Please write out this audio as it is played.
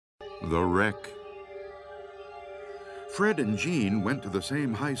The Wreck. Fred and Jean went to the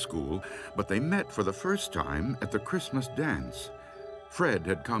same high school, but they met for the first time at the Christmas dance. Fred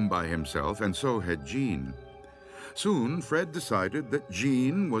had come by himself, and so had Jean. Soon, Fred decided that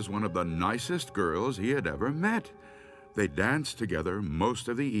Jean was one of the nicest girls he had ever met. They danced together most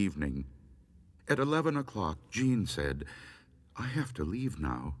of the evening. At 11 o'clock, Jean said, "I have to leave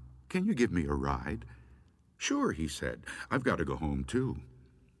now. Can you give me a ride?" "Sure," he said. "I've got to go home, too."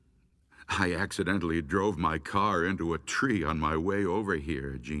 "I accidentally drove my car into a tree on my way over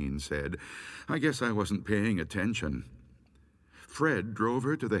here," Jean said. "I guess I wasn't paying attention." Fred drove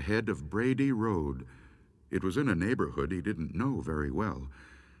her to the head of Brady Road. It was in a neighborhood he didn't know very well.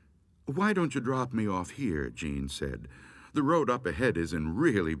 "Why don't you drop me off here?" Jean said. "The road up ahead is in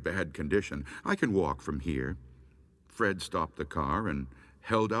really bad condition. I can walk from here." Fred stopped the car and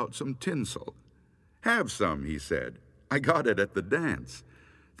held out some tinsel. "Have some," he said. "I got it at the dance."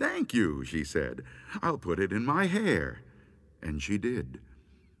 "Thank you," she said. "I'll put it in my hair." And she did.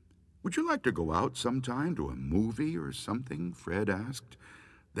 "Would you like to go out sometime to a movie or something?" Fred asked.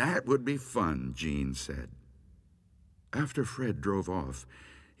 "That would be fun," Jean said. After Fred drove off,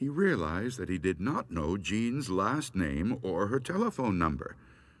 he realized that he did not know Jean's last name or her telephone number.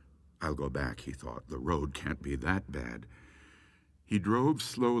 "I'll go back," he thought. "The road can't be that bad." He drove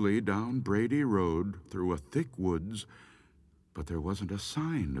slowly down Brady Road through a thick woods, but there wasn't a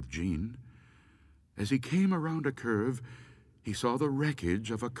sign of Jean. As he came around a curve, he saw the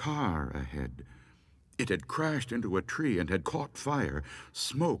wreckage of a car ahead. It had crashed into a tree and had caught fire.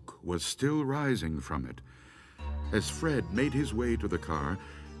 Smoke was still rising from it. As Fred made his way to the car,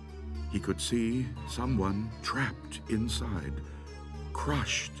 he could see someone trapped inside,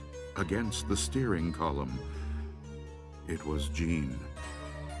 crushed against the steering column. It was Jean.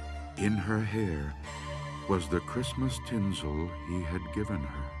 In her hair was the Christmas tinsel he had given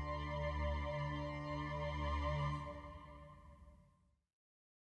her.